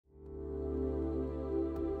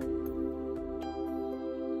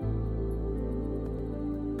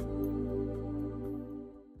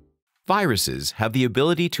Viruses have the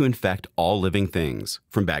ability to infect all living things,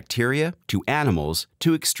 from bacteria to animals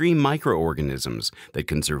to extreme microorganisms that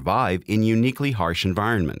can survive in uniquely harsh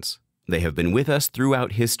environments. They have been with us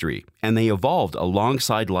throughout history, and they evolved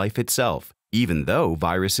alongside life itself, even though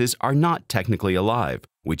viruses are not technically alive,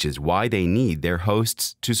 which is why they need their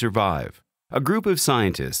hosts to survive. A group of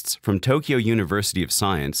scientists from Tokyo University of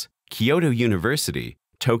Science, Kyoto University,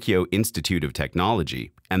 Tokyo Institute of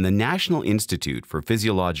Technology, and the National Institute for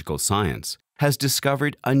Physiological Science has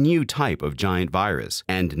discovered a new type of giant virus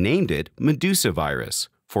and named it Medusavirus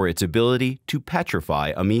for its ability to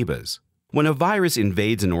petrify amoebas. When a virus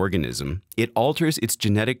invades an organism, it alters its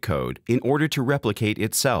genetic code in order to replicate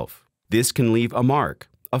itself. This can leave a mark,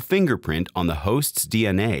 a fingerprint on the host's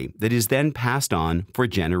DNA that is then passed on for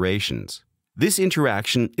generations. This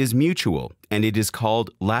interaction is mutual, and it is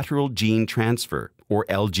called lateral gene transfer, or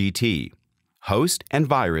LGT. Host and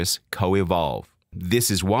virus co-evolve.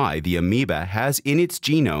 This is why the amoeba has in its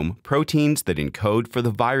genome proteins that encode for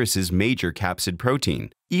the virus's major capsid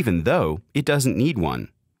protein, even though it doesn't need one.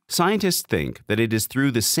 Scientists think that it is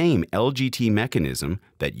through the same LGT mechanism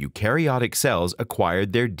that eukaryotic cells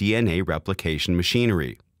acquired their DNA replication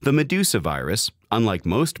machinery. The Medusavirus, unlike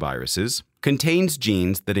most viruses, contains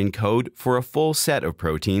genes that encode for a full set of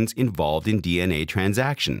proteins involved in DNA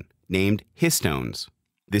transaction, named histones.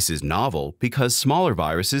 This is novel because smaller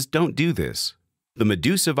viruses don't do this. The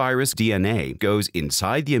Medusavirus DNA goes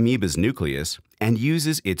inside the amoeba's nucleus and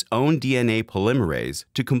uses its own DNA polymerase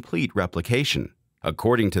to complete replication.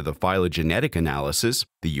 According to the phylogenetic analysis,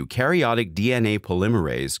 the eukaryotic DNA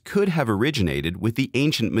polymerase could have originated with the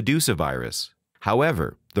ancient Medusavirus.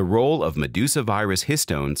 However, the role of Medusavirus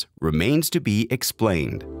histones remains to be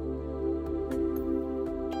explained.